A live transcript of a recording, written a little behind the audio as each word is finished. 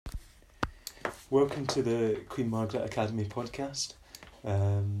Welcome to the Queen Margaret Academy podcast.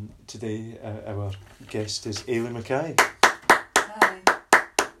 Today our guest is Ailey Mackay. Hi.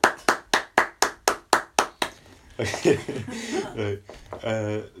 Okay,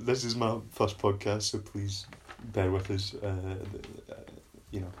 right. This is my first podcast, so please bear with us.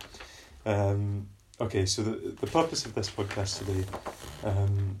 Okay, so the purpose of this podcast today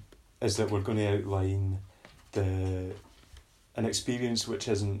is that we're going to outline an experience which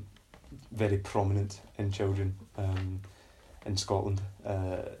isn't very prominent in children in Scotland.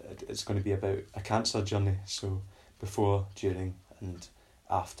 It's going to be about a cancer journey, so before, during and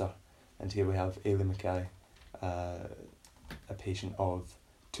after. And here we have Ailey Mackay, a patient of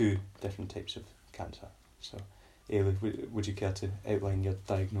 2 different types of cancer. So Ailey, would you care to outline your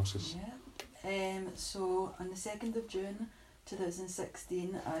diagnosis? Yeah. So on the 2nd of June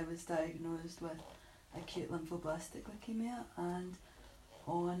 2016 I was diagnosed with acute lymphoblastic leukemia, and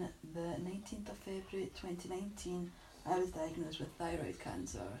on the 19th of February 2019 I was diagnosed with thyroid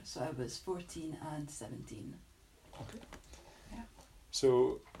cancer. So I was 14 and 17. Okay. Yeah.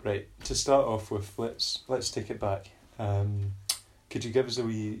 So, right, to start off with, let's take it back. Could you give us a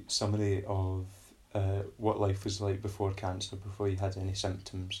wee summary of what life was like before cancer, before you had any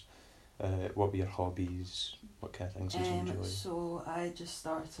symptoms? What were your hobbies? What kind of things did you enjoy? So I just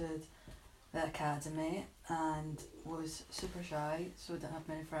started the academy and was super shy, so didn't have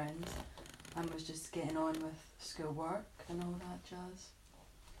many friends, and was just getting on with schoolwork and all that jazz,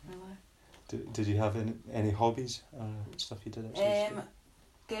 really. Did you have any hobbies or stuff you did outside school?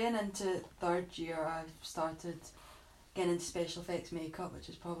 Getting into 3rd year I started getting into special effects makeup, which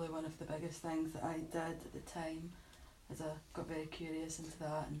is probably one of the biggest things that I did at the time, as I got very curious into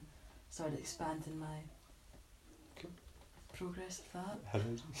that and started expanding my progress of that.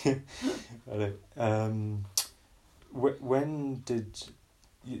 Alright. When did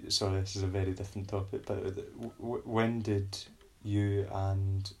you, sorry, this is a very different topic, but when did you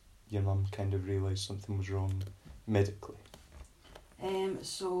and your mum kind of realise something was wrong medically?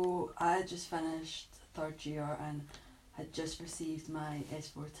 So I had just finished 3rd year and had just received my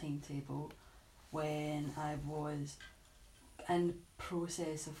S4 timetable when I was in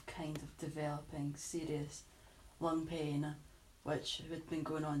process of kind of developing serious lung pain, which had been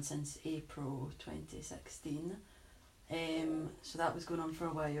going on since April 2016. So that was going on for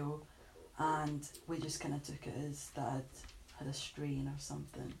a while, and we just kind of took it as that I'd had a strain or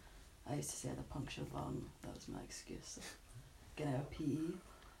something. I used to say I had a punctured lung. That was my excuse of getting out of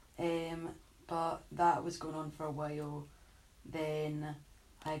PE. But that was going on for a while. Then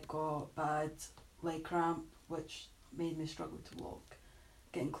I got bad leg cramp, which made me struggle to walk,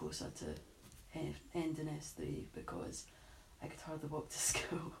 getting closer to ending S3 because I could hardly walk to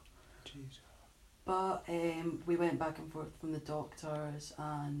school. Jeez. But we went back and forth from the doctors,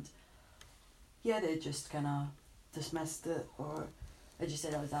 and yeah, they just kind of dismissed it, or they just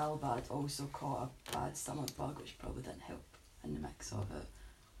said I was ill, but I'd also caught a bad stomach bug, which probably didn't help in the mix of it.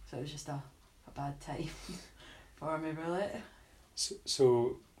 So it was just a bad time for me, really.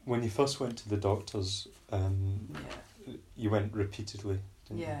 So when you first went to the doctors, Yeah. you went repeatedly,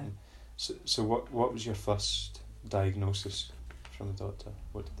 didn't Yeah. you? So what was your first diagnosis from the doctor?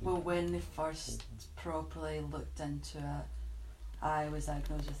 What did they Well, when they first properly looked into it, I was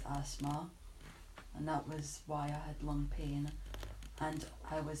diagnosed with asthma, and that was why I had lung pain, and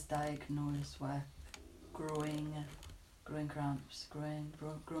I was diagnosed with growing cramps, growing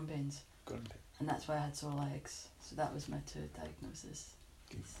pains, and that's why I had sore legs. So that was my 2 diagnoses.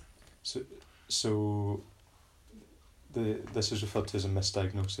 So this is referred to as a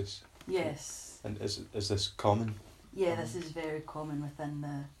misdiagnosis? Yes. And is this common? Yeah, this is very common within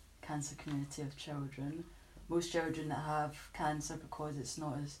the cancer community of children. Most children that have cancer, because it's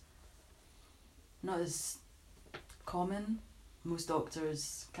not as common, most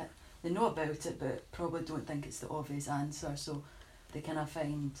doctors they know about it but probably don't think it's the obvious answer, so they kind of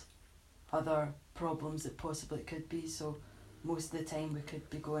find other problems that possibly it could be. So most of the time we could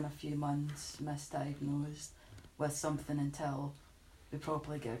be going a few months misdiagnosed with something until we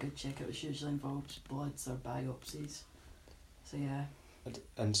properly get a good check-up, which usually involves bloods or biopsies. So yeah.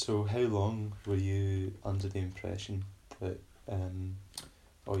 And so how long were you under the impression that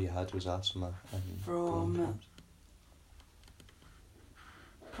all you had was asthma and growing From cramps?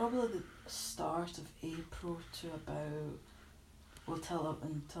 probably the start of April to about, until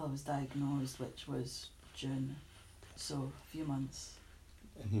I was diagnosed, which was June, so a few months.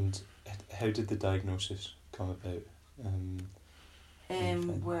 And how did the diagnosis come about?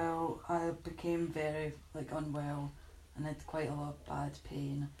 Well, I became very unwell and had quite a lot of bad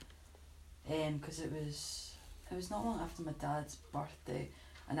pain. Because it was not long after my dad's birthday.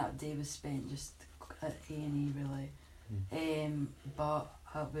 and that day was spent just at A&E really. Mm. But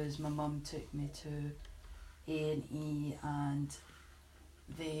it was my mum took me to A&E, and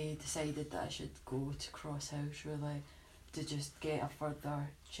they decided that I should go to Cross House really to just get a further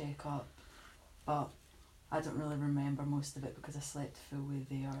check-up, but I don't really remember most of it because I slept full way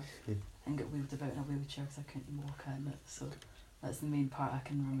there and got wheeled about in a wheelchair because I couldn't walk in it, so that's the main part I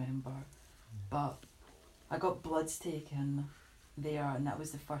can remember. But I got bloods taken there, and that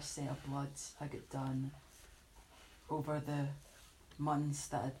was the first set of bloods I got done over the months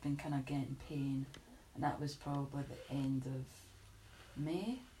that I'd been kind of getting pain, and that was probably the end of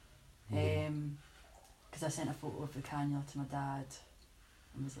May. Because I sent a photo of the cannula to my dad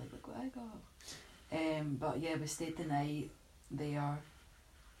and was like, look what I got. But yeah, we stayed the night there,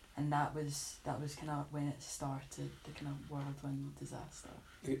 and that was kind of when it started, the kind of whirlwind disaster.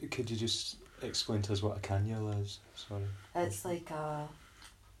 Could you just explain to us what a cannula is? Sorry. It's like a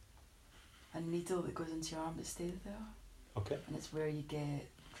needle that goes into your arm that stays there. Okay. And it's where you get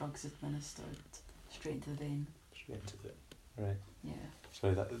drugs administered straight into the vein. Straight into the... Right. Yeah.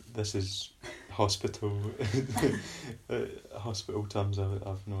 Sorry, this is hospital hospital terms.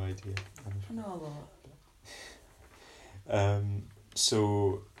 I've no idea. I know a lot.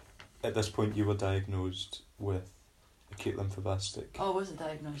 So, at this point, you were diagnosed with acute lymphoblastic. Oh, I wasn't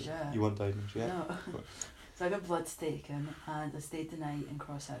diagnosed yet. You weren't diagnosed yet? No. So I got bloods taken, and I stayed the night in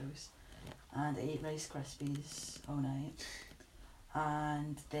Cross House, and I ate Rice Krispies all night,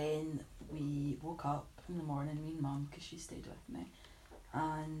 and then we woke up in the morning, me and Mum, because she stayed with me,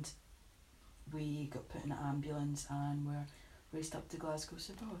 and we got put in an ambulance and were raced up to Glasgow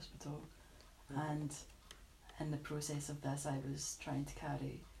Super Hospital. And in the process of this, I was trying to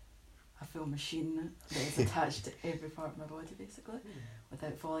carry a full machine that was attached to every part of my body, basically,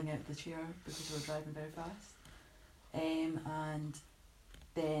 without falling out of the chair because we were driving very fast. And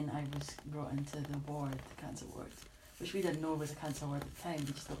then I was brought into the ward, the cancer ward, which we didn't know was a cancer ward at the time.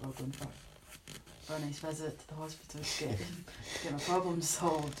 We just thought we were going for a nice visit to the hospital to get my problems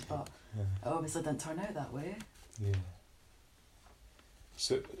solved, but it obviously didn't turn out that way. Yeah.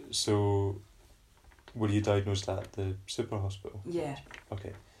 So were you diagnosed at the super hospital? Yeah.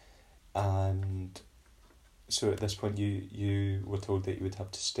 Okay. And so at this point you were told that you would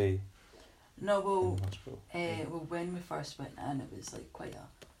have to stay No, well, in the hospital? Well, when we first went in, it was like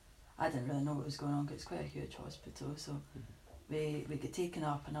I didn't really know what was going on because it's quite a huge hospital, so we got taken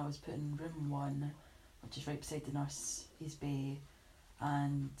up and I was put in room 1, which is right beside the nurse's bay,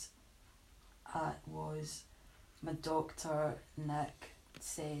 and it was my doctor, Nick,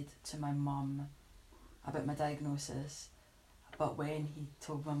 said to my mum about my diagnosis, but when he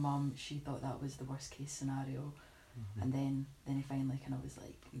told my mum, she thought that was the worst case scenario, and then he finally kind of was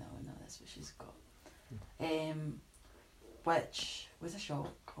like, no, that's what she's got. Which was a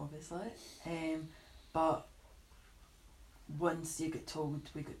shock, obviously, but once we got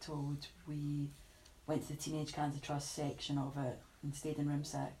told, we went to the Teenage Cancer Trust section of it and stayed in room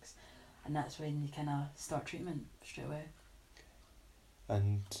 6, and that's when you kind of start treatment straight away.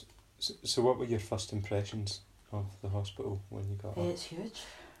 And so what were your first impressions of the hospital when you got up? It's huge.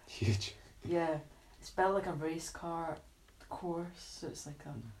 Huge? Yeah, it's built like a race car course, so it's like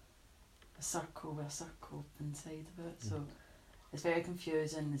a circle with a circle inside of it, so it's very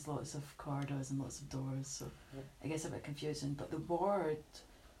confusing. There's lots of corridors and lots of doors, so it gets a bit confusing. But the ward,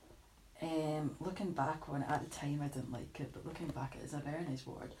 looking back on it, at the time I didn't like it, but looking back it is a very nice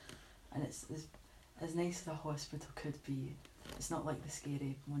ward, and it's as nice as a hospital could be. It's not like the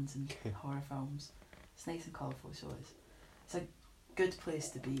scary ones in horror films. It's nice and colourful, so it's a good place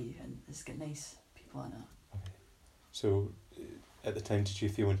to be, and it's got nice people in it. Okay. So at the time, did you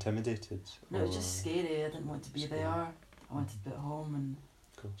feel intimidated? No, it was just scary. I didn't want to be there. I wanted to be at home, and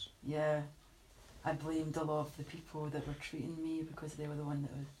of course. Yeah. I blamed a lot of the people that were treating me because they were the one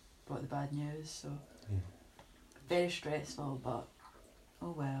that brought the bad news, so very stressful, but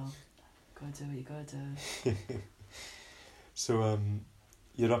oh well, gotta do what you gotta do. So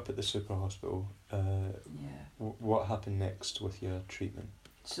you're up at the super hospital. What happened next with your treatment?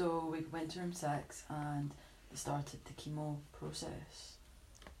 So we went to room 6 and they started the chemo process,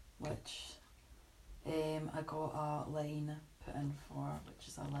 which I got a line put in for, which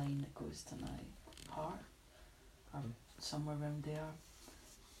is a line that goes to my heart, or somewhere around there.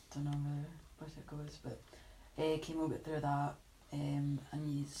 Don't know where it goes, but chemo, got through that, and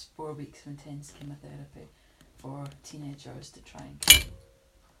used 4 weeks of intense chemotherapy for teenagers to try and kill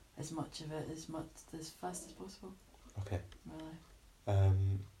as much of it as fast as possible. Okay. Really.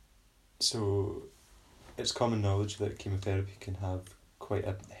 So it's common knowledge that chemotherapy can have quite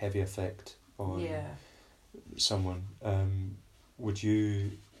a heavy effect on someone. would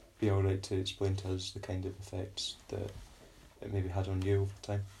you be alright to explain to us the kind of effects that it maybe had on you over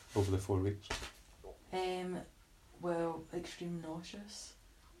time, over the 4 weeks? Well, extreme nauseous,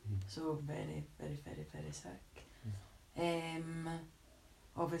 so very, very, very, very sick.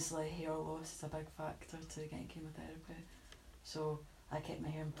 Obviously hair loss is a big factor to getting chemotherapy, so I kept my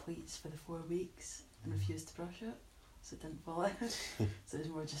hair in pleats for the 4 weeks and refused to brush it, so it didn't fall out. So it was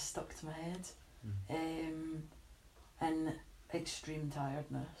more just stuck to my head. And extreme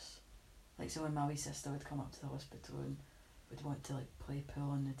tiredness. Like, so when my wee sister would come up to the hospital and would want to like play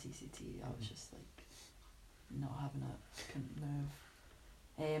pool on the TCT, I was just like not having it, couldn't move.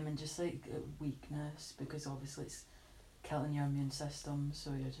 And just like weakness, because obviously it's killing your immune system,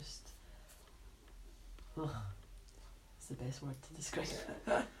 so you're just, ugh, it's the best word to describe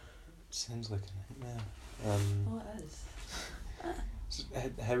it. Sounds like a nightmare. Well, it is. So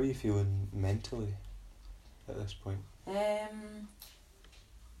how are you feeling mentally at this point? I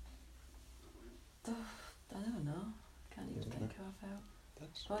don't know. Can't even think how I felt.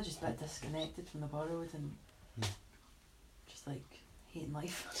 That's Probably just a bit disconnected from the world and just like hating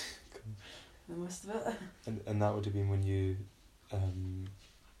life. The most of it. and that would have been when you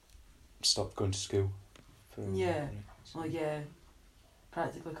stopped going to school. Yeah. Well, yeah.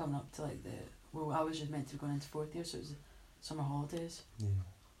 Practically coming up to like I was just meant to be going into 4th year, so it was summer holidays. Yeah.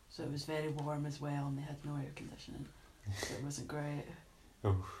 So it was very warm as well, and they had no air conditioning, so it wasn't great.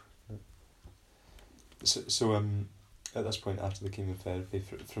 Oh. So at this point after the chemotherapy,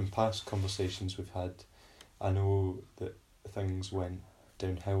 from past conversations we've had, I know that things went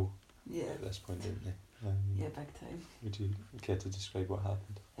downhill. Yeah. At this point, didn't they? Yeah, big time. Would you care to describe what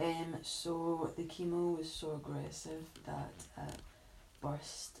happened? So the chemo was so aggressive that it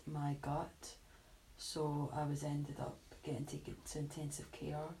burst my gut. So I ended up getting taken to intensive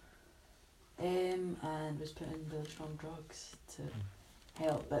care, and was put in really strong drugs to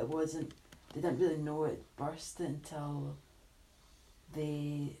help. But they didn't really know it burst until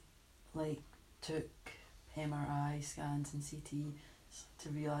they like took MRI scans and CT to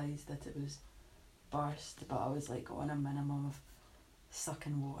realise that it was burst. But I was like on a minimum of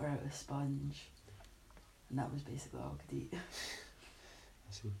sucking water out of a sponge, and that was basically all I could eat. I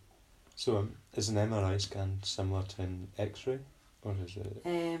see. So is an MRI scan similar to an X-ray, or is it?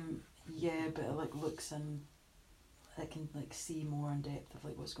 Yeah, but it like looks and it can like see more in depth of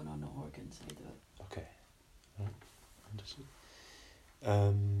like what's going on in the organ side of it. Okay, right, understood.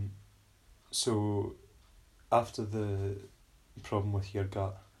 So after the problem with your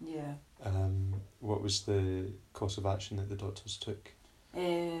gut, Yeah. what was the course of action that the doctors took?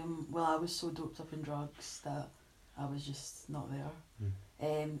 Well, I was so doped up in drugs that I was just not there.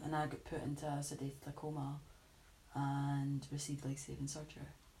 And I got put into a sedated coma and received life-saving surgery.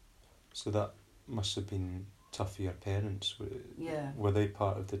 So that must have been tough for your parents. Yeah. Were they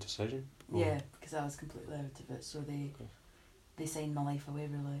part of the decision? Yeah, because I was completely out of it. So they signed my life away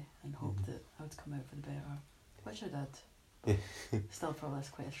really and hoped that I would come out for the better, which I did. Yeah. Still probably is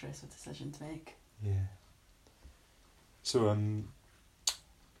quite a stressful decision to make. Yeah. So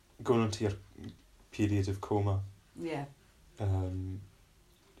going on to your period of coma. Yeah.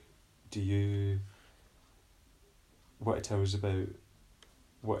 Do you want to tell us about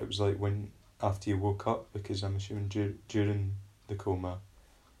what it was like after you woke up? Because I'm assuming during the coma,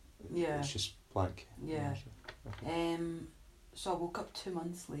 Yeah. it's just blank. Yeah. Okay. So I woke up 2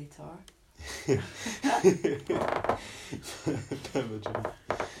 months later.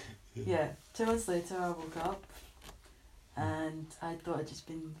 Yeah, 2 months later I woke up and I thought I'd just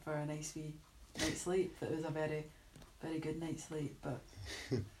been for a nice wee night's sleep. It was a very, very good night's sleep, but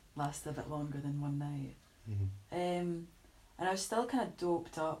lasted a bit longer than one night. And I was still kind of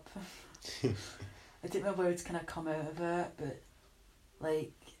doped up. I didn't know how to kind of come out of it, but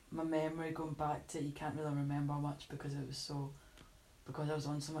like my memory going back to it, you can't really remember much because I was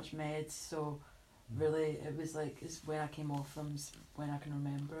on so much meds. So really it was like it's when I came off them when I can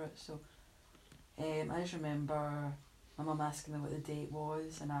remember it. So I just remember my mum asking me what the date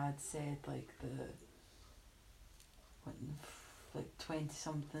was, and I had said like the 20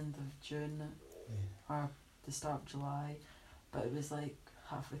 something of June or the start of July, but it was like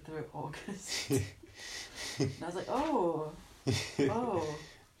halfway through August. And I was like, oh.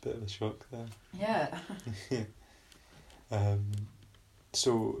 Bit of a shock there. Yeah.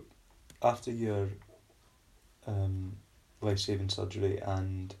 So after your life-saving surgery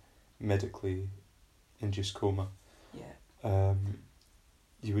and medically induced coma, Yeah.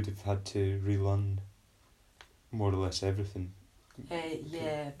 You would have had to relearn more or less everything.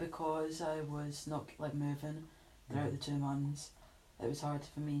 Yeah, because I was not like moving throughout the 2 months, it was hard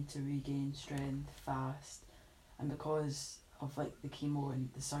for me to regain strength fast, and because of like the chemo and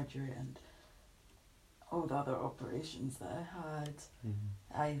the surgery and all the other operations that I had,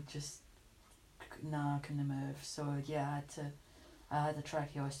 I just I couldn't move. So yeah, I had a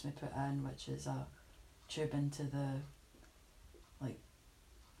tracheostomy put in, which is a tube into the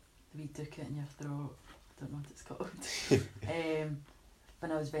wee ducat in your throat. I don't know what it's called.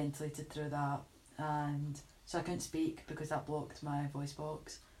 When I was ventilated through that, and so I couldn't speak because that blocked my voice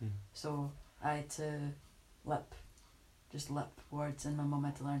box. So I had to lip words, and my mum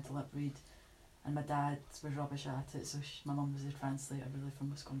had to learn to lip read, and my dad was rubbish at it. So my mum was a translator really for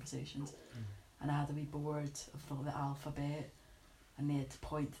most conversations, and I had a wee board of the alphabet, and they had to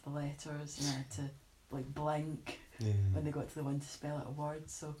point to the letters, and I had to like blink when they got to the one to spell out a word.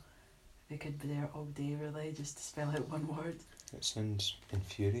 So we could be there all day really just to spell out one word. It sounds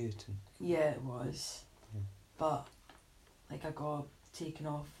infuriating. Yeah, it was. But like I got taken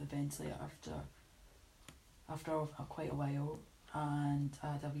off the ventilator after quite a while, and I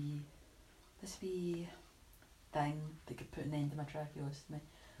had this wee thing that could put an end to my tracheostomy,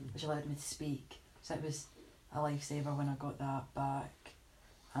 which allowed me to speak. So it was a lifesaver when I got that back,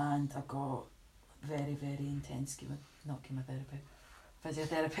 and I got very, very intense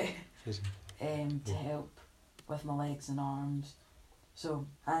physiotherapy to help with my legs and arms. So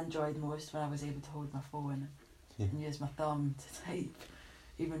I enjoyed most when I was able to hold my phone and use my thumb to type,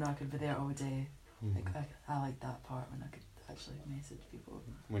 even though I could be there all day. Like, I liked that part when I could actually message people.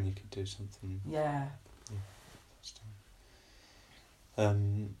 When you could do something. Yeah.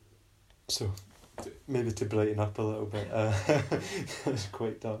 So maybe to brighten up a little bit, it's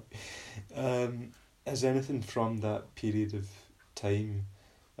quite dark. Is anything from that period of time,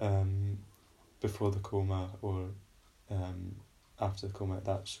 before the coma or after the coma, at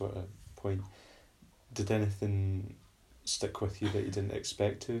that sort of point, did anything stick with you that you didn't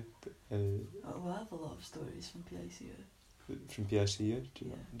expect to? Well, I have a lot of stories from PICU. From PICU? Do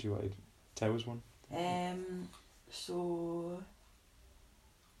you want to tell us one? So,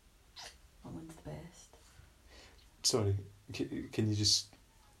 what one's the best? Sorry, can you just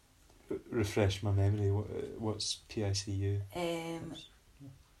refresh my memory? What's PICU?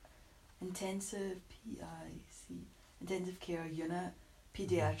 Intensive care unit,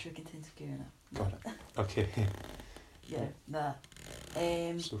 paediatric intensive care unit. Got it. Okay. Yeah, that.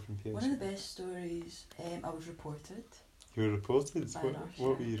 So from PICU. One of the best stories, I was reported. You were reported? By What, a nurse,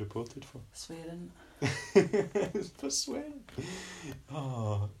 what were you reported for? Swearing. For swearing?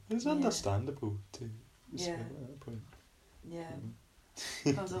 Oh, it's understandable to swear at that point. Yeah.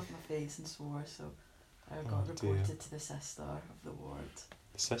 I was off my face and swore, so I got reported to the sister of the ward.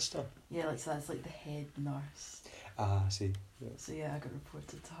 The sister? Yeah, like so that's like the head nurse. Ah, I see. Yeah. So yeah, I got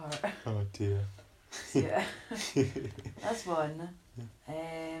reported to her. Oh dear. So yeah. That's one.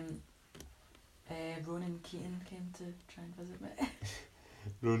 Ronan Keating came to try and visit me.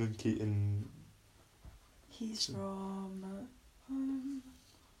 Ronan Keating. He's from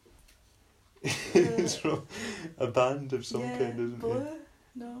He's from a band of some kind, isn't Blue?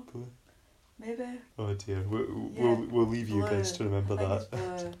 No. Blue? Maybe. Oh dear. We'll leave you guys to remember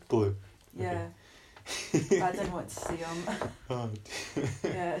that. Blue. Yeah. Okay. I didn't want to see him. Oh dear.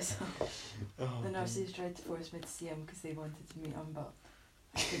 Yeah, so the nurses tried to force me to see him because they wanted to meet him, but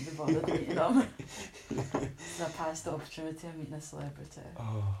I couldn't be bothered meeting him. So I passed the opportunity of meeting a celebrity.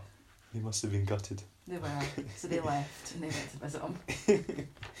 Oh, you must have been gutted. They were. So they left and they went to visit him.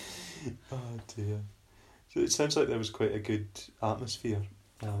 Oh dear. So it sounds like there was quite a good atmosphere.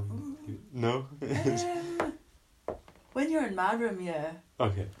 No? When you're in my room, yeah.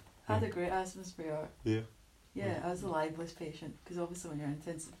 Okay. I had a great atmosphere. Yeah. Yeah, I was the liveliest patient because obviously when you're in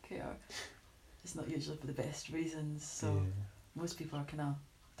intensive care, it's not usually for the best reasons. So most people are kind of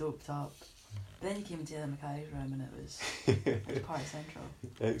doped up. But then you came into the Mackay's room and it was Party Central.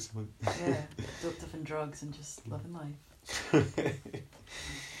 Excellent. Yeah, doped up in drugs and just living life.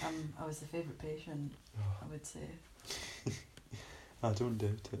 I was the favourite patient, I would say. I don't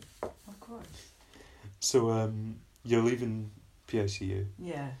doubt it. Of course. So you're leaving PICU.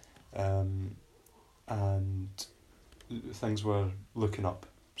 Yeah. And things were looking up.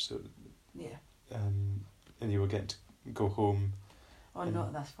 So. Yeah. And you were getting to go home. Oh,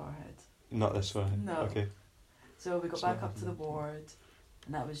 not this far ahead. Not this far ahead. No. Okay. So we got back up to the ward,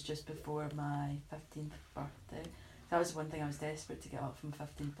 and that was just before my 15th birthday. That was one thing I was desperate to get up for my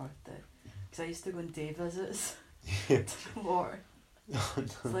 15th birthday, because I used to go on day visits to the ward. Oh, no.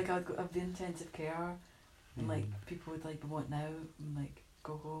 So like I'd be in intensive care, and like people would like be wanting out and like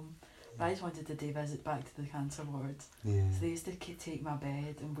go home. But I just wanted to day visit back to the cancer ward. Yeah. So they used to take my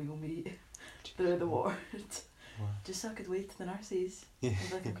bed and wheel me through the ward. Wow. Just so I could wait to the nurses. Yeah. I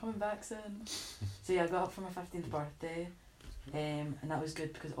was like, I'm coming back soon. So yeah, I got up for my 15th birthday, And that was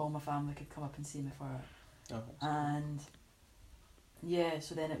good because all my family could come up and see me for it. Oh, that's And yeah,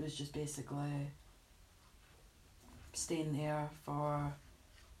 so then it was just basically staying there for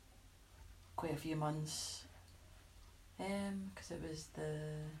quite a few months. Because it was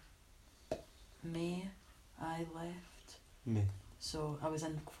the May I left. Me. So I was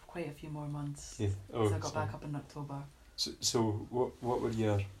in quite a few more months. Yeah. So I got back up in October. So what were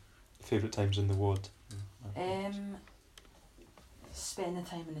your favourite times in the ward? Spending the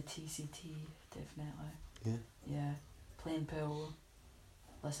time in the TCT, definitely. Yeah. Yeah. Playing pool,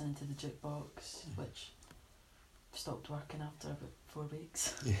 listening to the jukebox, which stopped working after about 4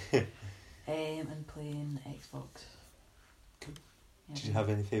 weeks. Yeah. And playing Xbox. Cool. Yeah, Did you have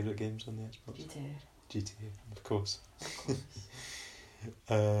any favourite games on the Xbox? GTA. GTA, of course. Of course.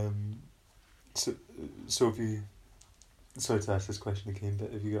 So have you? Sorry to ask this question again,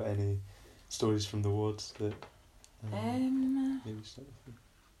 but have you got any stories from the wards that maybe start with?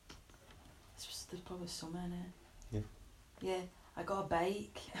 There's probably so many. Yeah. Yeah, I got a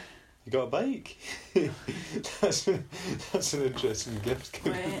bike. You got a bike? that's an interesting gift.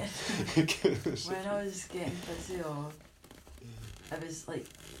 When I was getting physio, it was like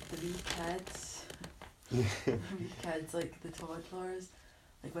the wee kids. Yeah. The wee kids, like the toddlers,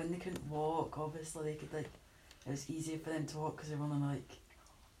 like when they couldn't walk, obviously they could it was easier for them to walk because they were only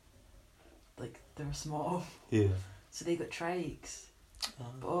like they were small. Yeah. So they got trikes.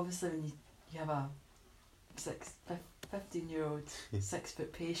 But obviously when you have a 15-year-old 6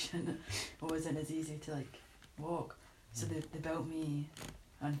 foot patient, it wasn't as easy to walk. So they built me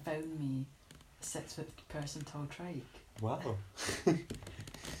and found me a 6 foot person tall trike. Wow.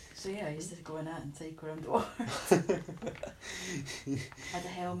 So yeah, I used to go in it and cycle around the ward. Had a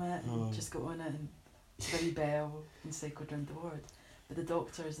helmet and just got on it and a wee bell and cycled around the ward. But the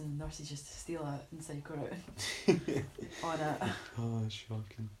doctors and nurses used to steal it and cycle around on it. Oh,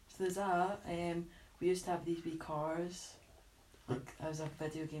 shocking. So there's that. We used to have these wee cars. There was a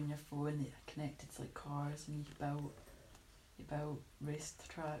video game on your phone that connected to cars, and you built race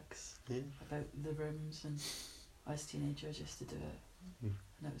tracks. Yeah. About the rooms, and us teenagers used to do it, and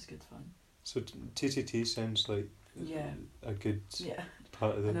it was good fun. So TTT sounds like a good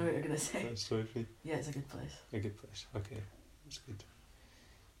part of I know what you're gonna say. that story for you. Yeah, it's a good place. A good place. Okay, that's good.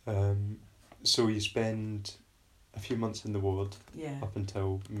 So you spend a few months in the ward. Yeah. Up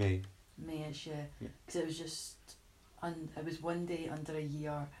until May. Mayish, yeah. Because it was just, it was 1 day under a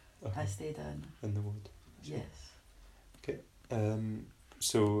year I stayed in the ward. Yes. Okay.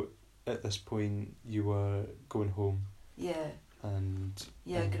 So at this point you were going home. Yeah. And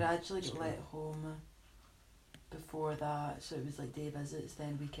gradually got let home. Before that, so it was day visits,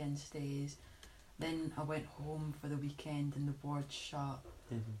 then weekend stays. Then I went home for the weekend and the ward shut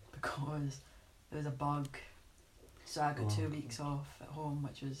because there was a bug. So I got 2 weeks off at home,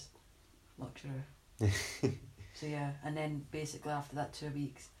 which was luxury. So yeah, and then basically after that 2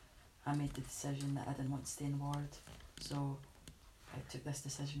 weeks, I made the decision that I didn't want to stay in the ward. So I took this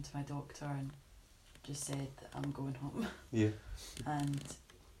decision to my doctor and just said that I'm going home. Yeah. And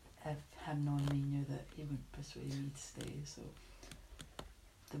if him knowing me knew that he wouldn't persuade me to stay, so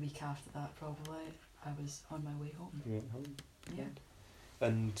the week after that probably I was on my way home. You went home? Yeah.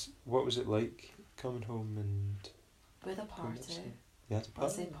 And what was it like coming home and... We had a party. You had a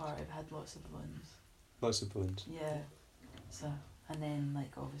party? I say party, we had lots of balloons. Lots of balloons? Yeah. So, and then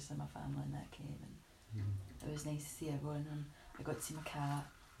obviously my family and that came, and it was nice to see everyone, and I got to see my cat.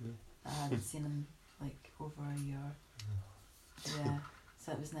 Yeah. I hadn't seen him over a year. Yeah.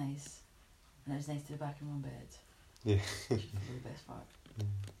 So it was nice. And it was nice to be back in my own bed. Yeah. Which was probably the best part.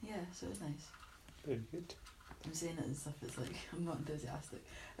 Yeah, so it was nice. Very good. I'm saying it and stuff, it's I'm not enthusiastic.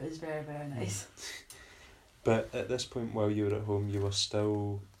 It was very, very nice. But at this point while you were at home, you were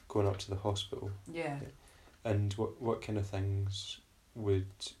still going up to the hospital. Yeah. And what kind of things would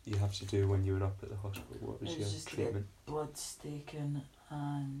you have to do when you were up at the hospital? What was your just treatment? Get blood taken,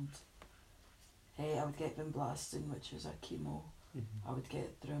 and I would get vinblastine, which is a chemo. I would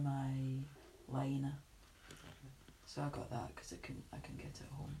get through my line. So I got that because I couldn't get it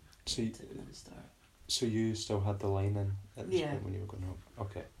at home. So you, at the start. So you still had the line in at this point when you were going home?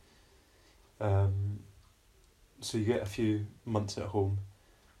 Okay. So you get a few months at home,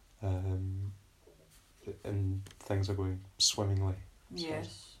 and things are going swimmingly.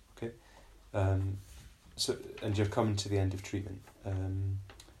 Yes. Okay. So and you're coming to the end of treatment.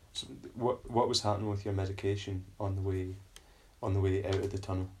 So what was happening with your medication on the way out of the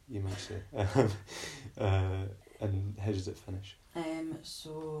tunnel, you might say, and how did it finish?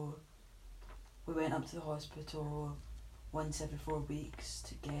 So we went up to the hospital once every 4 weeks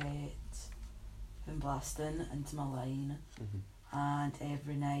to get vinblastine into my line, and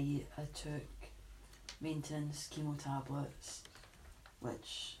every night I took maintenance chemo tablets,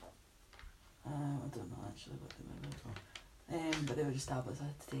 which I don't know actually what they were, but they were just tablets I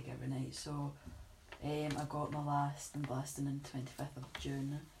had to take every night. So I got my last vinblastine on 25th of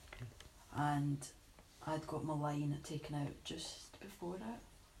June, and I'd got my line taken out just before it,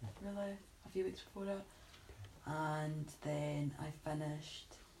 really, a few weeks before it, and then I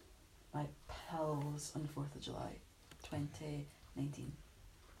finished my pills on the 4th of July, 2019.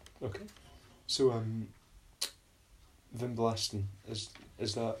 Okay. So vinblastine, is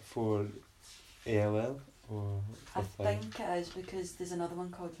that for ALL or for I thyroid? think it is because there's another one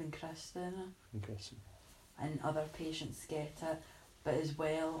called vincristine, Interesting. and other patients get it, but as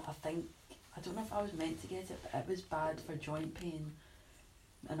well, I don't know if I was meant to get it, but it was bad for joint pain.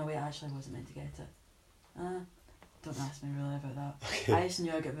 In a way, I actually wasn't meant to get it. Don't ask me really about that. Okay. I just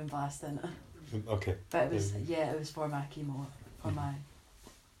knew I got vinblastine, Okay. but it was it was for my chemo, for my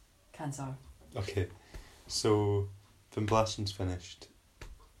cancer. Okay. So vinblastine's finished.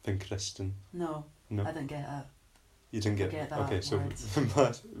 Vincristine. No, No. I didn't get it. You didn't get Forget it. that Okay, so word.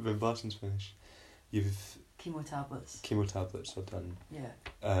 vinblastine's finished. You've Chemo tablets. chemo tablets are done. Yeah.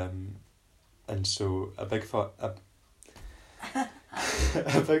 And so a big part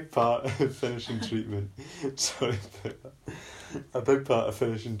a big part of finishing treatment. Sorry about that. A big part of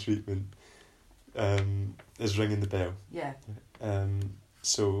finishing treatment is ringing the bell. Yeah.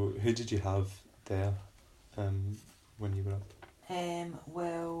 So who did you have there when you were up?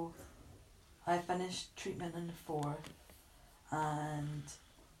 Well, I finished treatment on the 4th,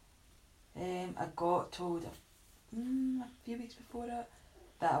 and I got told a few weeks before it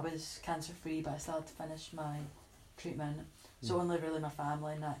that I was cancer free, but I still had to finish my treatment. So only really my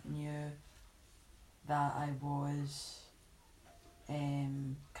family knew that I was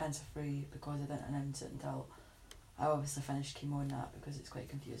cancer free, because I didn't announce it until I obviously finished chemo and that, because it's quite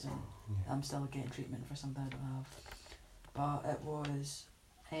confusing. Yeah. I'm still getting treatment for something I don't have. But it was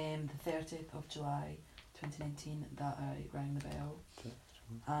the 30th of July 2019 that I rang the bell,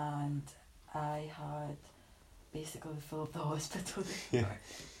 and I had basically the full of the hospital. Yeah.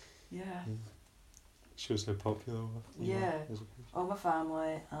 Yeah. Shows how popular you Yeah. are as a person. All my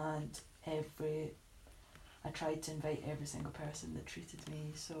family, and I tried to invite every single person that treated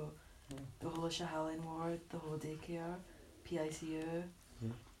me, so the whole of Shahalin ward, the whole daycare, PICU,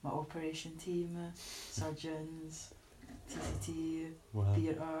 my operation team, surgeons, TCT, Wow.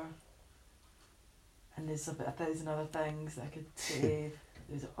 theatre, and there's about 1,000 other things I could say.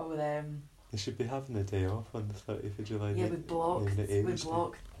 There's all of them. They should be having a day off on the 30th of July. Yeah, we naming blocked it Amy's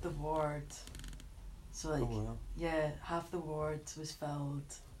Day. the ward. So like, Oh wow. yeah, half the ward was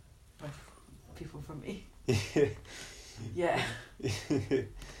filled with people from me. Yeah.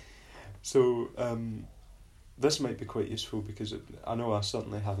 So this might be quite useful, because I know I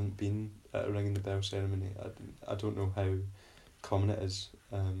certainly haven't been at a ringing the bell ceremony. I don't know how common it is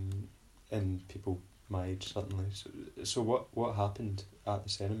in people my age, certainly. So what happened at the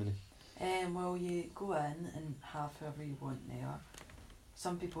ceremony? Well, you go in and have whoever you want there.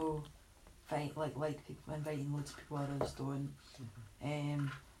 Some people like people inviting loads of people, others don't.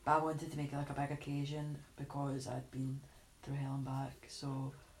 But I wanted to make it like a big occasion, because I'd been through hell and back.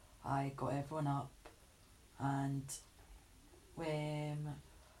 So I got everyone up, and when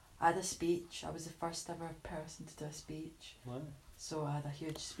I had a speech, I was the first ever person to do a speech. Wow. So I had a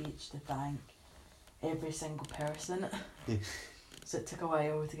huge speech to thank every single person. Yeah. So it took a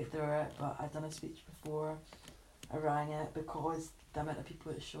while to get through it, but I'd done a speech before I rang it, because the amount of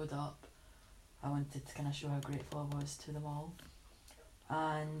people that showed up, I wanted to kind of show how grateful I was to them all.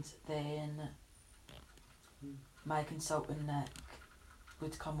 And then my consultant Nick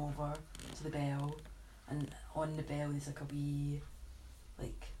would come over to the bell, and on the bell there's like a wee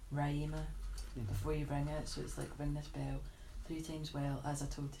rhyme before you ring it. So it's like, ring this bell 3 times well, as I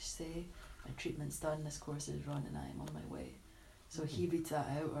told you to say, my treatment's done, this course is run, and I am on my way. So he reads that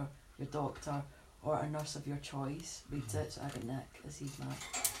out, or your doctor or a nurse of your choice reads it. So I got Nick, as he's my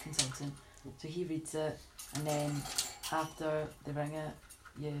consultant. So he reads it, and then after they ring it,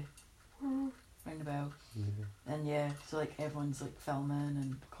 you ring the bell. Yeah. And yeah, so like everyone's like filming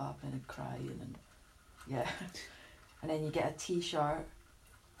and clapping and crying, and yeah. And then you get a t-shirt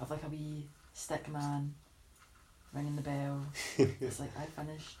of like a wee stick man ringing the bell. It's like, I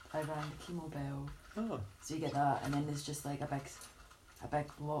rang the chemo bell. Oh. So you get that, and then there's just like a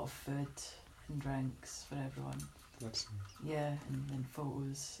big lot of food and drinks for everyone. That's nice. Yeah, and then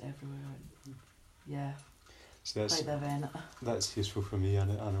photos everywhere. And yeah, So quite the event. that's useful for me. I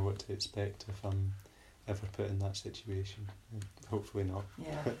know what to expect if I'm ever put in that situation. Hopefully not.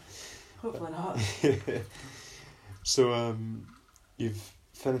 Yeah. Hopefully not. So you've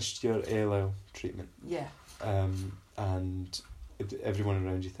finished your ALL treatment. Yeah. And everyone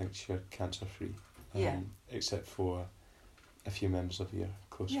around you thinks you're cancer free. Yeah. Except for a few members of your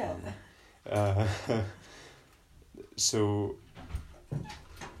close Yeah. family. So,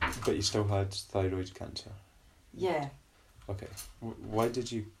 but you still had thyroid cancer. Yeah. Okay. Why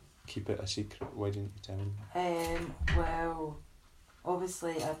did you keep it a secret? Why didn't you tell me? Well,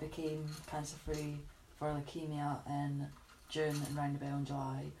 obviously I became cancer free for leukemia in June and round about in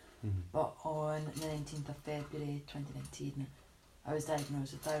July. Mm-hmm. But on the 19th of February 2019, I was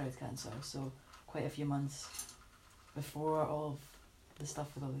diagnosed with thyroid cancer. So quite a few months before all of the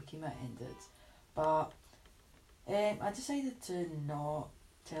stuff with the leukemia ended. But I decided to not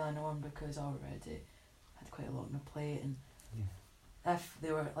tell anyone because I already had quite a lot on my plate, and if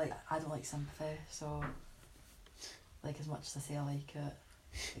they were like, I don't like sympathy, so like as much as I say I like it,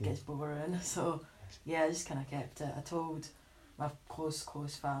 it gets boring. So yeah, I just kind of kept it. I told my close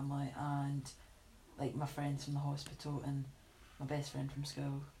family and like my friends from the hospital and my best friend from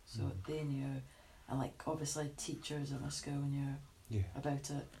school, so they knew, and like obviously teachers at my school knew about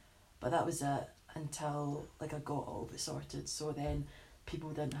it. But that was it until like I got all of it sorted. So then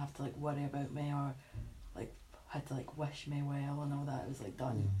people didn't have to like worry about me or like had to like wish me well and all that. It was like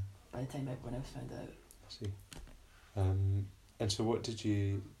done by the time everyone else found out. I see. And so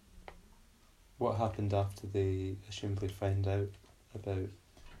what happened after they assumably found out about?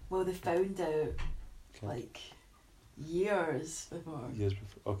 Well, they found out like years before. Years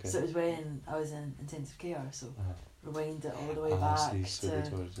before, okay. So it was when I was in intensive care, so rewind it all the way I back see. So they'd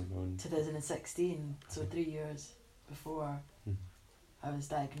to already known. 2016, so 3 years before I was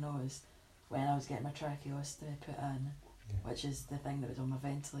diagnosed, when I was getting my tracheostomy put in, which is the thing that was on my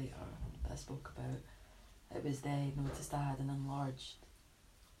ventilator that I spoke about. It was they noticed I had an enlarged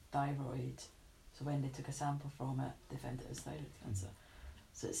thyroid, so when they took a sample from it, they found it was thyroid cancer.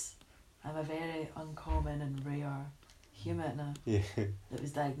 So I'm a very uncommon and rare human that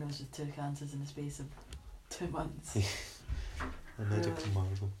was diagnosed with 2 cancers in the space of 2 months. A medical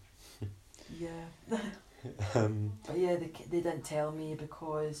marvel. Yeah. But yeah, they didn't tell me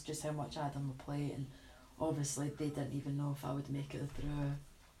because just how much I had on my plate, and obviously they didn't even know if I would make it through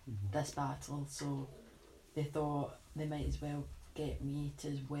this battle, so they thought they might as well get me to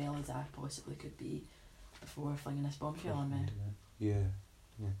as well as I possibly could be before flinging this bombshell on me. Yeah.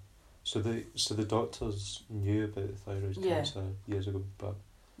 So the doctors knew about the thyroid cancer years ago, but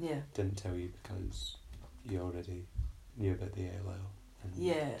didn't tell you because you already knew about the ALL.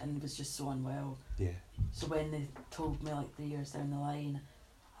 And was just so unwell. Yeah. So when they told me like 3 years down the line,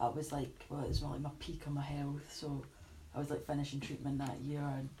 I was like, well, it was like my peak of my health. So I was like finishing treatment that year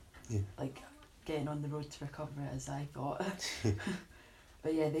and like getting on the road to recovery, as I thought.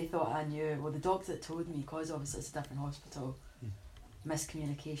 But yeah, they thought I knew. Well, the doctor that told me, because obviously it's a different hospital,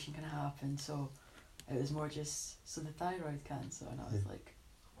 miscommunication can happen. So it was more just, so the thyroid cancer, and I was like,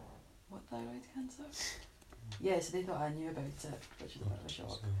 what thyroid cancer? Yeah, so they thought I knew about it, which was a bit of a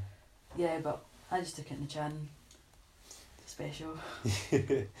shock. Yeah, but I just took it in the chin. Special.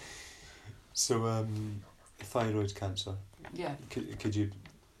 So, thyroid cancer. Yeah. Could you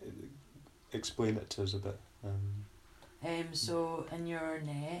explain it to us a bit? So in your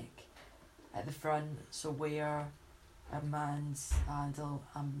neck, at the front, so where a man's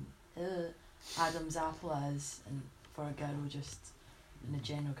Adam's apple is, and for a girl just in the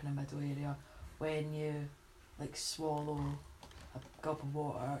general kind of middle area, when you like swallow a gulp of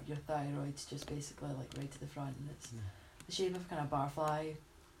water, your thyroid's just basically like right to the front, and it's the shape of kind of butterfly.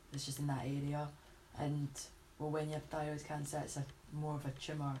 It's just in that area, and well, when you have thyroid cancer, it's more of a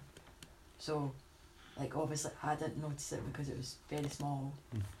tumour. So, like obviously, I didn't notice it because it was very small.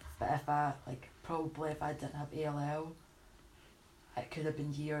 But if I didn't have ALL, it could have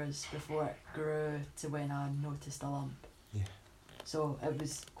been years before it grew to when I noticed a lump. Yeah. So it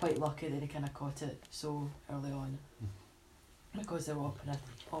was quite lucky that they kind of caught it so early on, because they were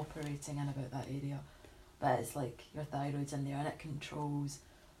operating in about that area. But it's like your thyroid's in there and it controls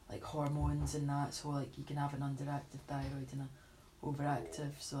like hormones and that. So like you can have an underactive thyroid and an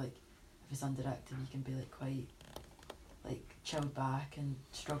overactive. So like if it's underactive, you can be like quite like chilled back and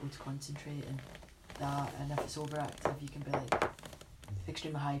struggle to concentrate and that. And if it's overactive, you can be like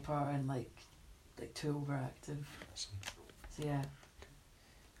extremely hyper and like too overactive. So yeah.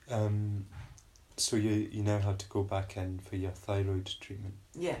 So you now had to go back in for your thyroid treatment.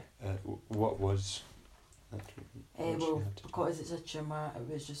 Yeah. What was that treatment? Well, because it's a tumour,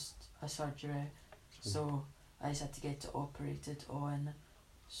 it was just a surgery. So I just had to get it operated on.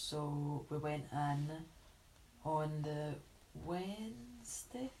 So we went in on the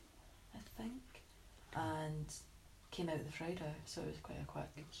Wednesday, I think, and came out the Friday, so it was quite a quick,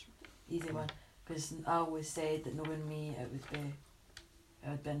 easy one. Because I always said that knowing me, it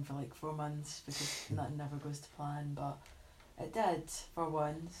had been for like 4 months because nothing never goes to plan, but it did for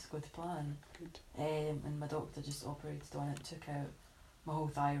once go to plan. Good. And my doctor just operated on it, took out my whole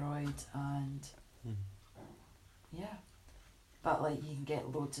thyroid, and yeah. But like you can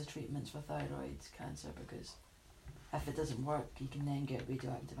get loads of treatments for thyroid cancer because if it doesn't work, you can then get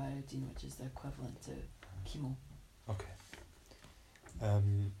radioactive iodine, which is the equivalent to chemo. Okay.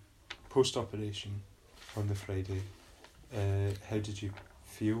 Post-operation on the Friday, how did you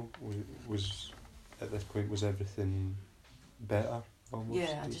feel? Was at this point, was everything better almost?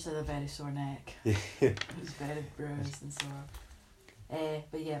 Yeah, I just had a very sore neck. Yeah. It was very bruised and sore.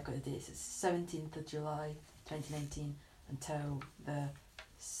 But yeah, I've got the dates. It's 17th of July 2019 until the...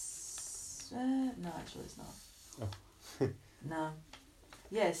 no, actually it's not. Oh. No.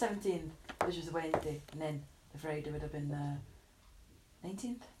 Yeah, 17th, which was the Wednesday, and then the Friday would have been the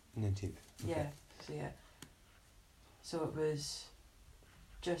 19th? 19th. Okay. Yeah. So it was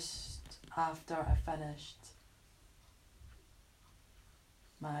just after I finished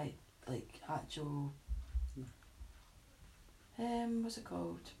my like actual what's it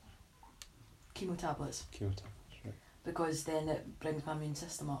called? Chemo tablets. Chemo tablets, right. Because then it brings my immune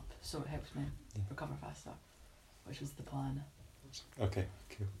system up, so it helps me Yeah. recover faster, which was the plan. Okay,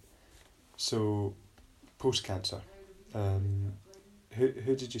 cool. So, post-cancer,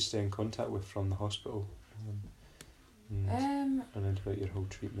 who did you stay in contact with from the hospital? And about your whole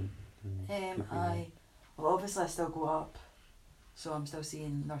treatment? Well, obviously I still go up, so I'm still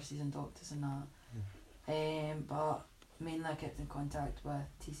seeing nurses and doctors and that. Yeah. But mainly I kept in contact with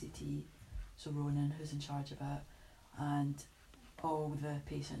TCT, so Ronan, who's in charge of it, and all the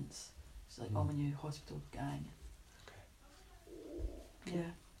patients, so like all my new hospital gang. Okay.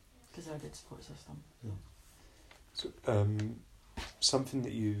 Yeah, because they're a good support system. Yeah. So, something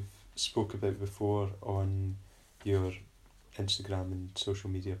that you've spoke about before on your Instagram and social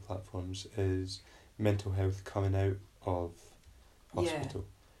media platforms is mental health coming out of hospital.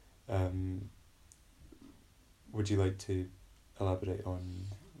 Yeah. Would you like to elaborate on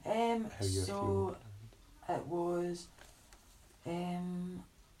how you're feeling? It was,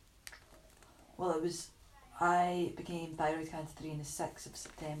 I became thyroid cancer 3 on the 6th of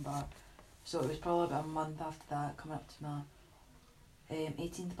September, so it was probably about a month after that, coming up to my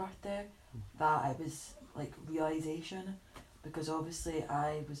 18th birthday, that it was like realisation, because obviously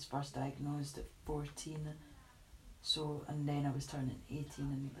I was first diagnosed at 14, so, and then I was turning 18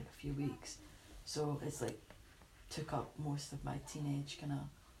 in like a few weeks, so it's like took up most of my teenage kind of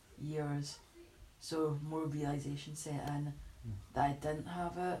years, so more realisation set in that I didn't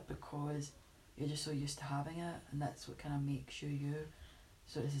have it, because you're just so used to having it, and that's what kind of makes you.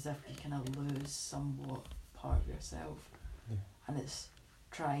 So it's as if you kind of lose somewhat part of yourself. Yeah. And it's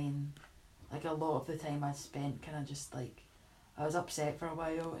trying, like a lot of the time I spent kind of just like, I was upset for a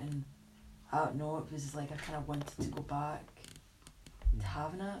while, and I don't know, it was like I kind of wanted to go back to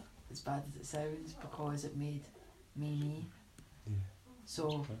having it, as bad as it sounds, because it made me. Yeah.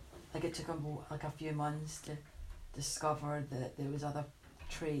 So like it took like a few months to discover that there was other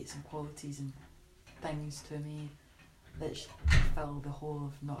traits and qualities and things to me that fill the whole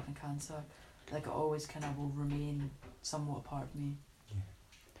of not having cancer. Like it always kind of will remain somewhat a part of me. Yeah.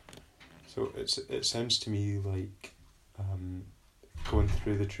 So it sounds to me like going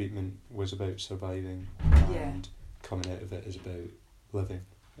through the treatment was about surviving, and coming out of it is about living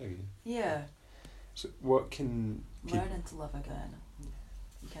again. Yeah. So what can learning to live again.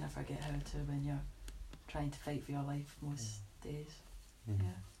 You kind of forget how to when you're trying to fight for your life most days. Mm-hmm.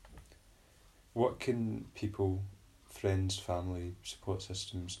 Yeah. What can people, friends, family, support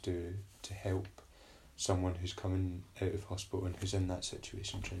systems do to help someone who's coming out of hospital and who's in that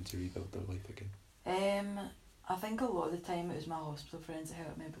situation trying to rebuild their life again? I think a lot of the time it was my hospital friends that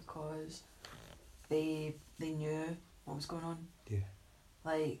helped me, because they knew what was going on. Yeah.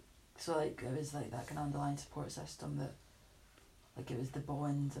 Like, so like it was like that kind of underlying support system that, like it was the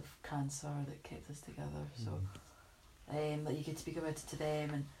bond of cancer that kept us together. So like you could speak about it to them,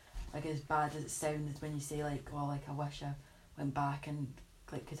 and like as bad as it sounded when you say like, oh, like I wish I went back and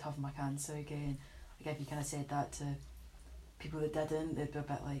like could have my cancer again. Like if you kind of said that to people that didn't, they'd be a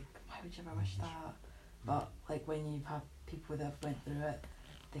bit like, why would you ever wish that? But like when you've had people that have went through it,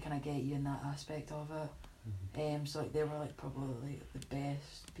 they kind of get you in that aspect of it. So like they were like probably like the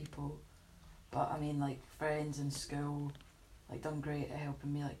best people. But I mean like friends in school like done great at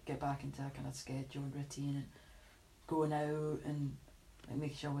helping me like get back into a kind of schedule and routine, and going out and like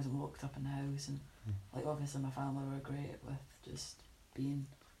making sure I wasn't locked up in the house, and like obviously my family were great with just being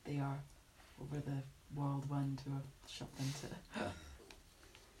there over the whirlwind we were shoved into.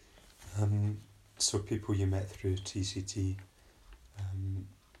 So people you met through TCT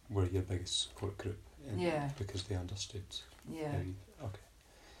were your biggest support group, Yeah. because they understood. Yeah. how you- okay.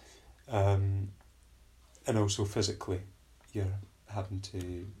 And also physically, you're having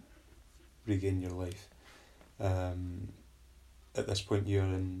to regain your life. At this point, you're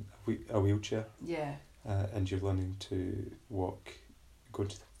in a wheelchair, Yeah. and you're learning to walk, go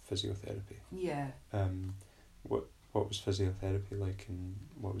to physiotherapy. Yeah. What was physiotherapy like, and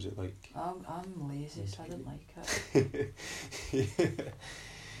what was it like? I'm lazy, so I didn't like it.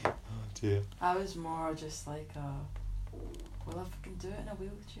 Oh dear. I was more just like, well, if I can do it in a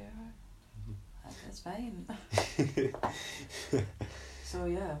wheelchair, it's fine. So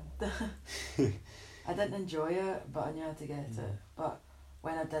yeah, I didn't enjoy it, but I knew how to get it. But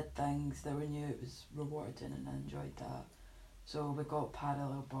when I did things that we knew it was rewarding, and I enjoyed that. So we got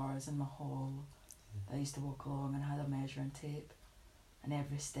parallel bars in my hall. I used to walk along and had a measuring tape, and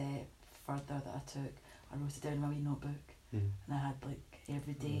every step further that I took, I wrote it down in my wee notebook, and I had like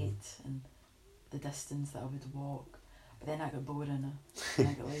every date and the distance that I would walk. But then I got boring and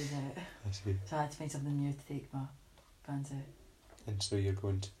I got lazy, I see. so I had to find something new to take my fancy. And so you're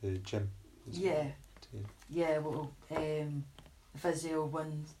going to the gym? Yeah. To- Yeah, well, physio,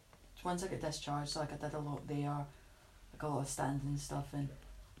 once I got discharged, so like I did a lot there, like a lot of standing stuff, and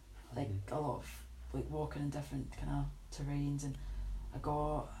like a lot of like walking in different kind of terrains, and I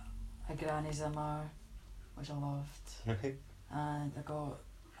got a granny Zimmer, which I loved, Right. and I got,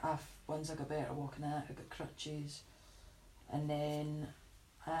 once I got better walking in it, I got crutches, and then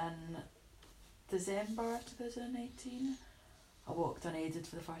in December 2019, I walked unaided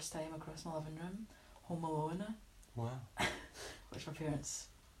for the first time across my living room, home alone, Wow. which my parents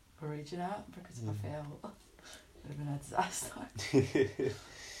were raging at, because if I fell, it would have been a disaster.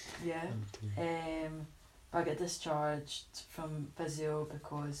 Yeah. But I got discharged from physio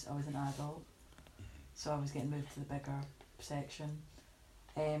because I was an adult, so I was getting moved to the bigger section.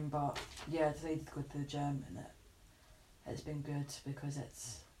 But yeah, I decided to go to the gym, and it's been good because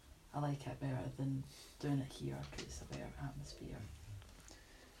I like it better than doing it here because it's a better atmosphere.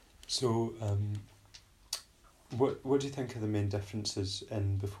 So, what do you think are the main differences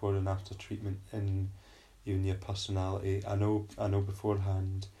in before and after treatment in even your personality? I know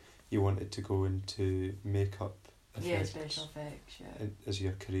beforehand you wanted to go into makeup effects. Yeah, special effects, yeah. As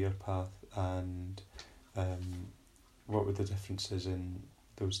your career path, and what were the differences in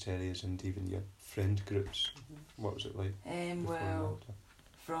those areas, and even your friend groups? What was it like? Before and Well, after?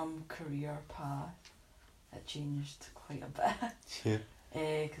 from career path, it changed quite a bit. Yeah.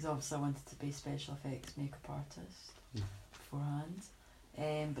 Because obviously I wanted to be special effects makeup artist beforehand.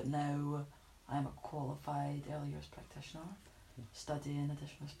 But now I'm a qualified early years practitioner, studying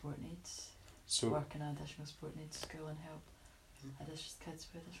additional support needs, So, working in additional support needs school and help kids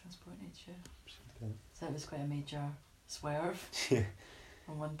with additional support needs, yeah. So it was quite a major swerve yeah.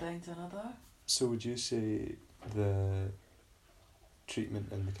 from one thing to another. So would you say the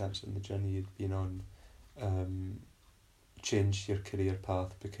treatment and the cancer and the journey you'd been on changed your career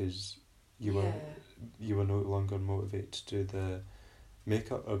path because you were no longer motivated to do the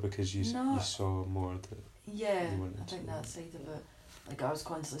makeup, or because you saw more that Yeah, you wanted I think to that side of it. Like I was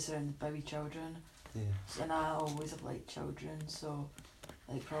constantly surrounded by wee children, and I always have liked children, so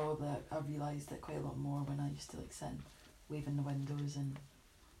like probably I realised it quite a lot more when I used to like sit and wave in the windows and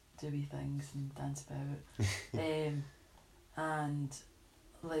do wee things and dance about. And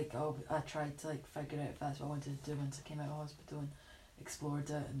like I tried to like figure out if that's what I wanted to do once I came out of hospital, and explored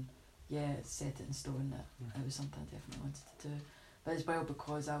it, and set it in stone that it was something I definitely wanted to do. But as well,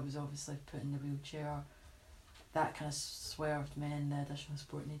 because I was obviously put in the wheelchair, that kind of swerved me in the additional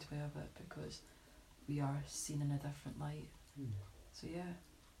support needs way of it, because we are seen in a different light. So yeah,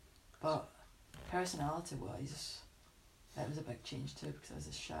 but personality wise, it was a big change too, because I was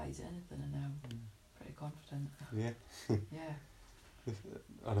as shy as anything, and now I'm pretty confident. Yeah. Yeah.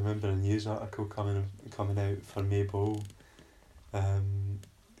 I remember a news article coming out for Maybole,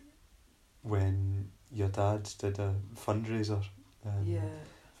 when your dad did a fundraiser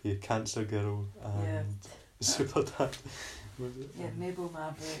for your cancer girl and Super Dad. Was it? Yeah, Maybole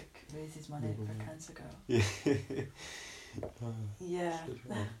Maverick raises money Maybole for Maverick. Cancer Girl. Yeah.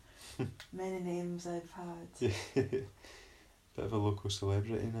 Yeah, many names I've had. Bit of a local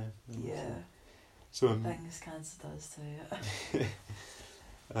celebrity now. Yeah, So things cancer does to you.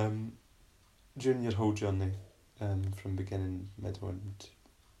 during your whole journey, from beginning, middle, and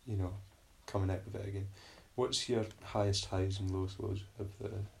coming out of it again, what's your highest highs and lowest lows of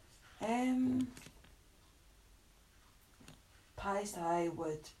the? highest high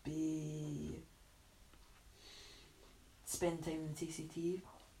would be spend time in the TCT.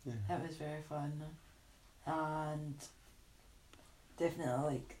 Yeah. It was very fun, and definitely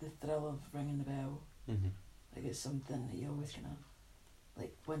like the thrill of ringing the bell. Mm-hmm. Like it's something that you always kind of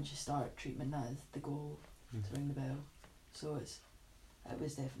like once you start treatment, that is the goal, to ring the bell. So it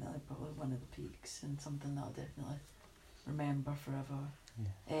was definitely probably one of the peaks and something that I'll definitely remember forever.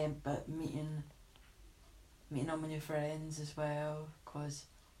 Yeah. But meeting all my new friends as well, cause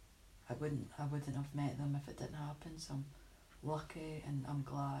I wouldn't have met them if it didn't happen. So I'm lucky and I'm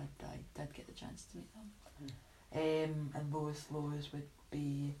glad that I did get the chance to meet them. And lowest lows would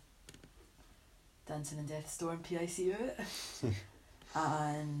be dancing in Death's Door in PICU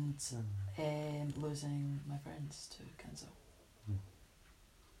and losing my friends to cancer.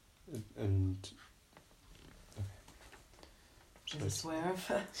 And There's a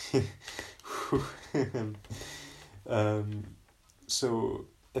swerve. So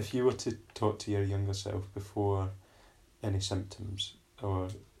if you were to talk to your younger self before any symptoms, or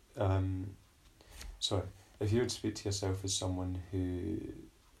if you would speak to yourself as someone who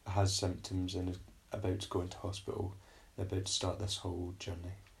has symptoms and is about to go into hospital, about to start this whole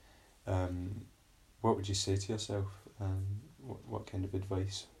journey, what would you say to yourself? What kind of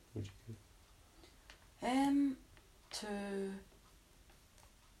advice would you give?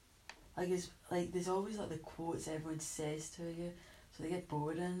 There's always like the quotes everyone says to you, so they get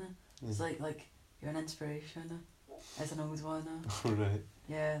boring. It's like you're an inspiration. It's an old one. Right.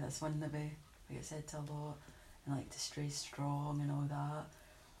 Yeah, that's one that we get said to a lot, and like to stay strong and all that.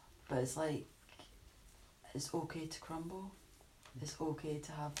 But it's like it's okay to crumble. It's okay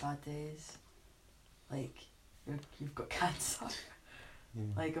to have bad days. Like you've got cancer. Yeah.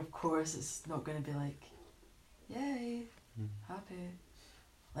 Like of course it's not going to be like, yay, happy.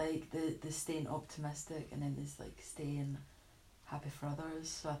 Like the staying optimistic, and then there's like staying happy for others.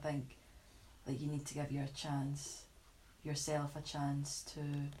 So I think like you need to give yourself a chance to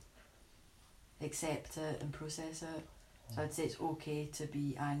accept it and process it. So I'd say it's okay to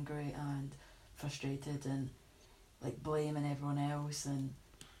be angry and frustrated and like blaming everyone else and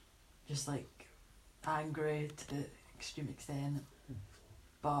just like angry to the extreme extent.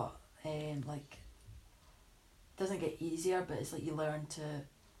 But like it doesn't get easier, but it's like you learn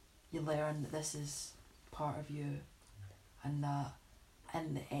that this is part of you, and that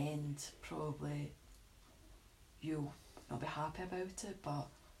in the end probably you'll not be happy about it, but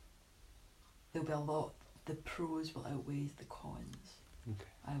there'll be the pros will outweigh the cons.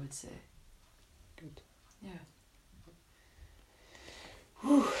 Okay. I would say. Good. Yeah.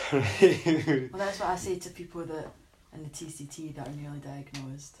 Right. Well, that's what I say to people that in the TCT that are newly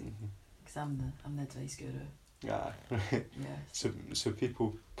diagnosed, because I'm the advice guru. Ah, right. Yeah. So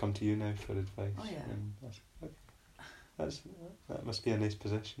people come to you now for advice. Oh yeah. And that must be a nice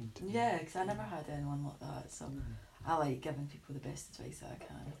position. Yeah, because I never had anyone like that, so I like giving people the best advice that I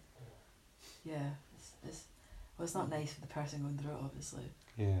can. Yeah, it's not nice for the person going through it, obviously.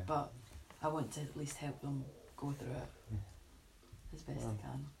 Yeah. But I want to at least help them go through it as best I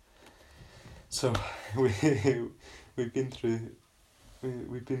can. So we've been through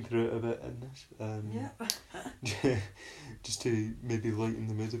it a bit in this. Yeah. Just to maybe lighten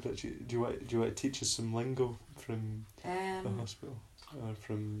the mood a bit. Do you want to teach us some lingo from the hospital or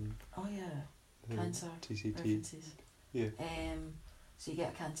from? Oh yeah. Cancer TCT references. Yeah. So you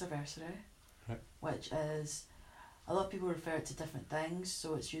get a cancerversary, right, which is a lot of people refer it to different things.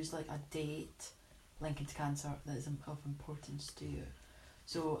 So it's usually like a date linking to cancer that is of importance to you.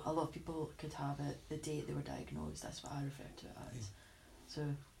 So a lot of people could have it the date they were diagnosed. That's what I refer to it as.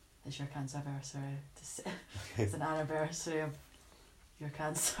 So it's your cancerversary. It's an anniversary of your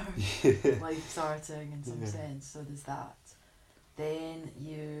cancer life starting in some sense. So there's that. Then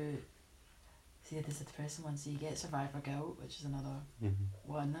you see there's a depressing one. So you get survivor guilt, which is another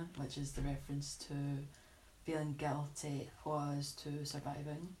one, which is the reference to feeling guilty as to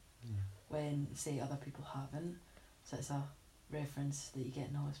surviving when say other people haven't. So it's a reference that you get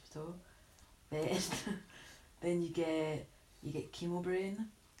in the hospital. Then you get chemo brain.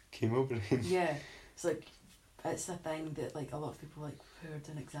 Chemo brain. Yeah, it's a thing that like a lot of people like who are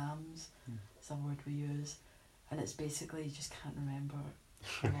doing exams. It's a word we use, and it's basically you just can't remember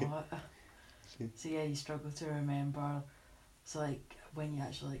a lot. So yeah, you struggle to remember. So like when you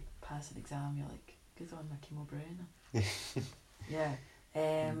actually like pass an exam, you're like, good on my chemo brain. Yeah.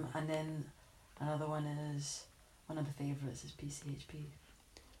 And then another one is one of the favourites is PCHP.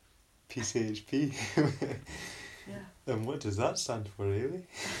 PCHP. Yeah. And what does that stand for, really?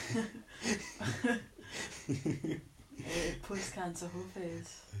 Post-cancer whole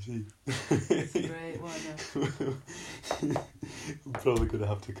face. I see. It's a great one. I'm probably going to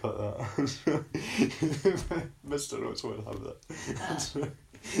have to cut that. Mr. Oates won't have that. It's a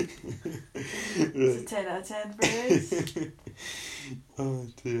Right. 10 out of 10 phrase. Oh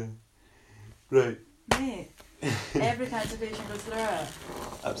dear. Right. Mate, every cancer patient goes through it.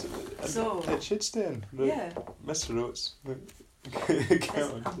 Absolutely. And So- it should stay in. Right. Yeah. Mr. Oates.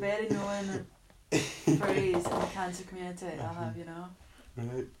 It's a very known phrase in the cancer community, I'll have you know.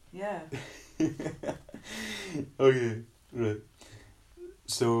 Right. Yeah. Okay. Right.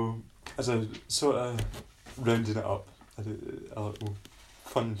 So, as a sort of rounding it up, a little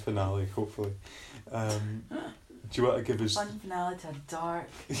fun finale, hopefully. Do you want to give us? Fun finale to a dark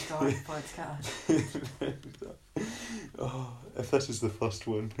podcast. Oh, if this is the first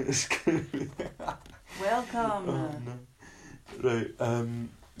one, it's gonna be. Welcome. Oh no. Right.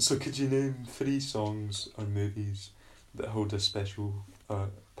 So, could you name 3 songs or movies that hold a special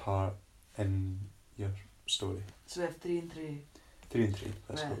part in your story? So we have 3 and 3. 3 and 3.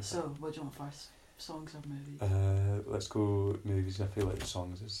 Let's go. Right, With so what do you want first? Songs or movies? that. Let's go movies. I feel like the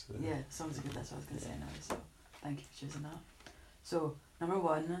songs is. Yeah, songs are good, that's what I was going to say now, so thank you for choosing that. So, number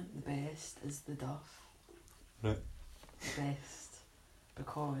 1, the best, is The Duff. Right. The best.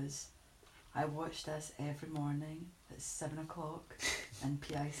 Because I watch this every morning at 7 o'clock in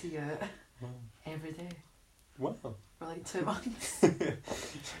PICU Wow. every day Wow. for like 2 months.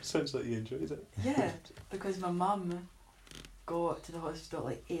 Sounds like you enjoyed it. Yeah, because my mum got to the hospital at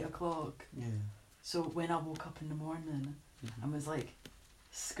like 8 o'clock. Yeah. So when I woke up in the morning Mhm. and was like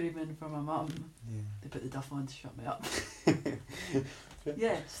screaming for my mum, Yeah. they put the Duff on to shut me up.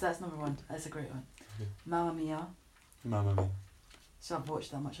 Yeah, so that's number 1. That's a great one. Okay. Mamma Mia. Mamma Mia. So I've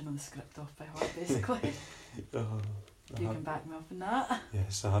watched that much, I know the script off by heart basically. Oh, You can back me up in that.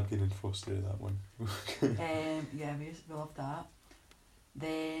 yes, I have been enforced through that one. Yeah, we loved that.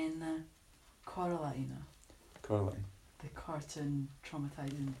 Then Coraline, Coraline. the cartoon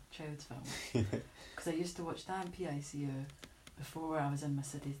traumatising child's film. Because I used to watch that in PICU before I was in my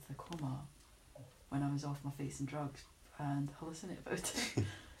sedated coma, when I was off my face and drugs and hallucinate about it.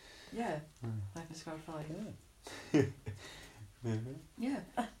 Yeah, life is scarred for life. Yeah. Yeah. Yeah.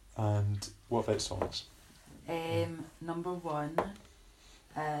 And what about songs? Number 1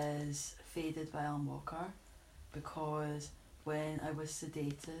 is Faded by Alan Walker, because when I was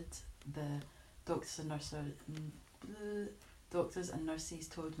sedated, the doctors and nurses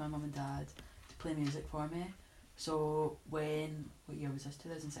told my mum and dad to play music for me. So what year was this?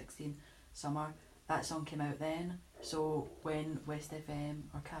 2016 summer. That song came out then. So when West FM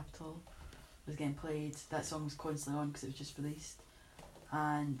or Capital was getting played, that song was constantly on because it was just released.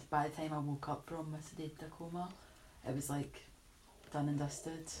 And by the time I woke up from my sedated coma, it was like done and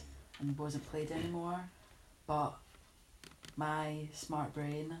dusted and wasn't played anymore. But my smart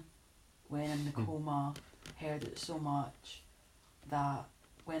brain, when in the coma, heard it so much that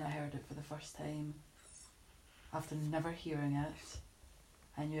when I heard it for the first time, after never hearing it,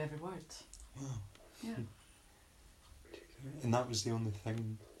 I knew every word. Wow. Yeah. And that was the only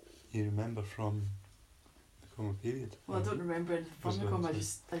thing you remember from the coma period? Well, I don't remember anything from the coma, I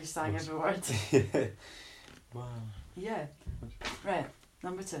just sang every word. Yeah. Wow. Yeah. Right,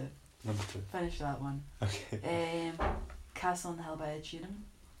 number 2. Number 2. Finish that one. Okay. Castle on the Hill by Ed Sheeran.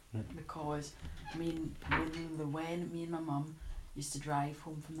 Right. Because when me and my mum used to drive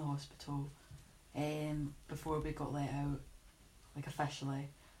home from the hospital, before we got let out, like officially,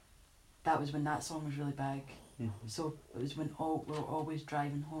 that was when that song was really big. Mm-hmm. So it was when we were always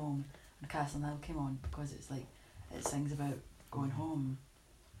driving home and Castle on the Hill came on, because it's like, it sings about going home,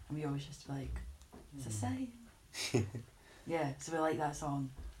 and we always used to be like, it's a sign. Yeah, so we like that song.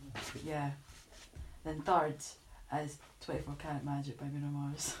 Yeah. Then third is 24 Karat Magic by Bruno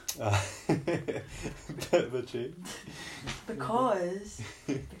Mars. Bit of a change. Because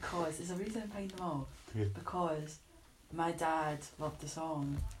there's a reason behind them all. Yeah. Because my dad loved the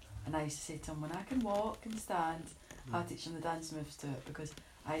song, and I used to say to him, when I can walk and stand, I'll teach him the dance moves to it, because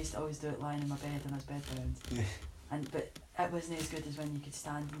I used to always do it lying in my bed and I was bedbound. Yeah. But it wasn't as good as when you could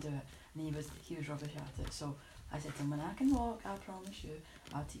stand and do it, and he was rubbish at it. So I said to him, when I can walk, I promise you,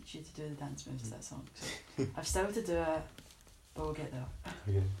 I'll teach you to do the dance moves to that song. So I've still to do it, but we'll get there.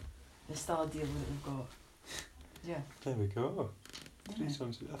 Okay. There's still a deal that we've got. Yeah. There we go. 3 Yeah.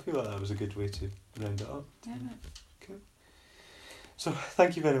 songs. I feel like that was a good way to round it up. Yeah, mate. So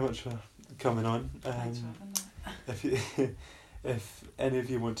thank you very much for coming on. Thanks for having that. If you, if any of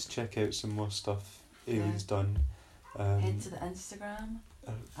you want to check out some more stuff Aileen's done, Head to the Instagram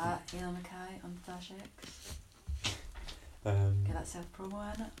uh, at Aileen Mackay _X. Get that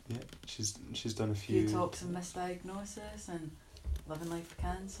self-promo in it. Yeah, she's done a Few few talks on misdiagnosis and living life with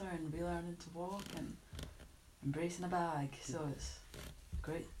cancer and relearning to walk and embracing a bag. So it's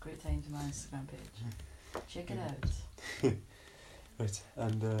great time to my Instagram page. Check it out. Right,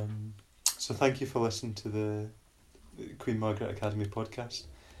 and so thank you for listening to the Queen Margaret Academy podcast,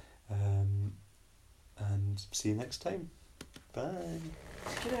 and see you next time. Bye.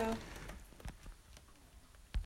 Cheerio.